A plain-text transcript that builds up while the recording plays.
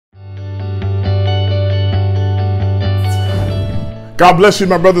God bless you,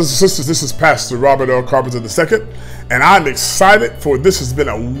 my brothers and sisters. This is Pastor Robert L. Carpenter II, and I'm excited for this has been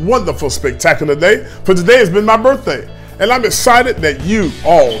a wonderful, spectacular day. For today has been my birthday, and I'm excited that you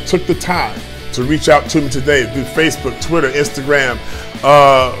all took the time to reach out to me today through Facebook, Twitter, Instagram,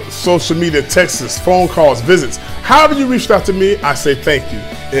 social media, texts, phone calls, visits. However you reached out to me, I say thank you.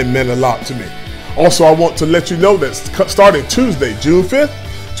 It meant a lot to me. Also, I want to let you know that starting Tuesday, June 5th,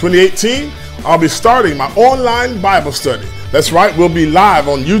 2018, I'll be starting my online Bible study. That's right, we'll be live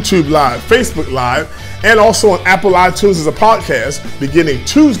on YouTube Live, Facebook Live, and also on Apple iTunes as a podcast beginning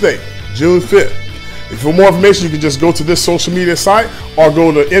Tuesday, June 5th. For more information, you can just go to this social media site or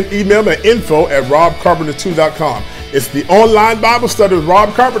go to email me at info@robcarpenter2.com. It's the online Bible study with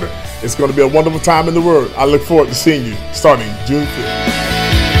Rob Carpenter. It's going to be a wonderful time in the Word. I look forward to seeing you starting June 5th.